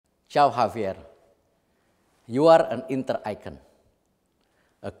Ciao Javier, you are an Inter icon,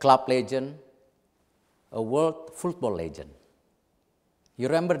 a club legend, a world football legend. You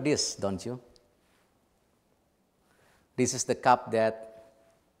remember this, don't you? This is the cup that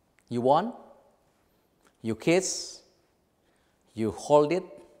you won, you kiss, you hold it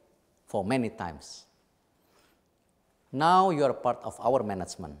for many times. Now you are part of our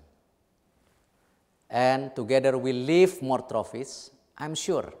management. And together we lift more trophies, I'm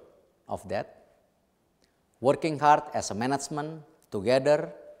sure of that. Working hard as a management,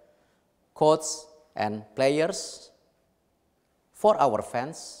 together, coach and players, for our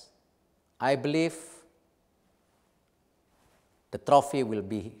fans, I believe the trophy will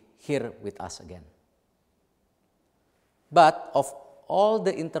be here with us again. But of all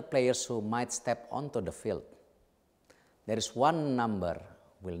the Inter players who might step onto the field, there is one number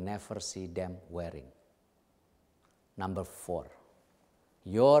we'll never see them wearing. Number 4.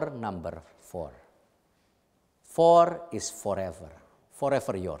 Your number 4. 4 is forever,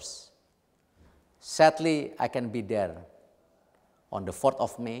 forever yours. Sadly, I can be there on the 4th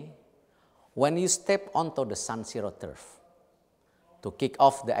of May when you step onto the San Siro turf to kick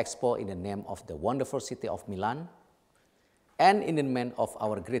off the expo in the name of the wonderful city of Milan and in the name of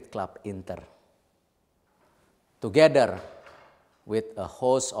our great club Inter, together with a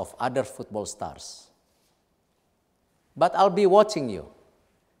host of other football stars. But I'll be watching you,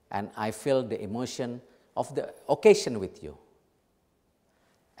 and I feel the emotion of the occasion with you,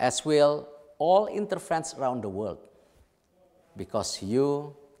 as will all Inter fans around the world, because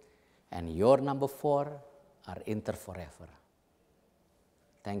you and your number 4 are Inter forever.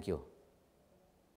 Thank you.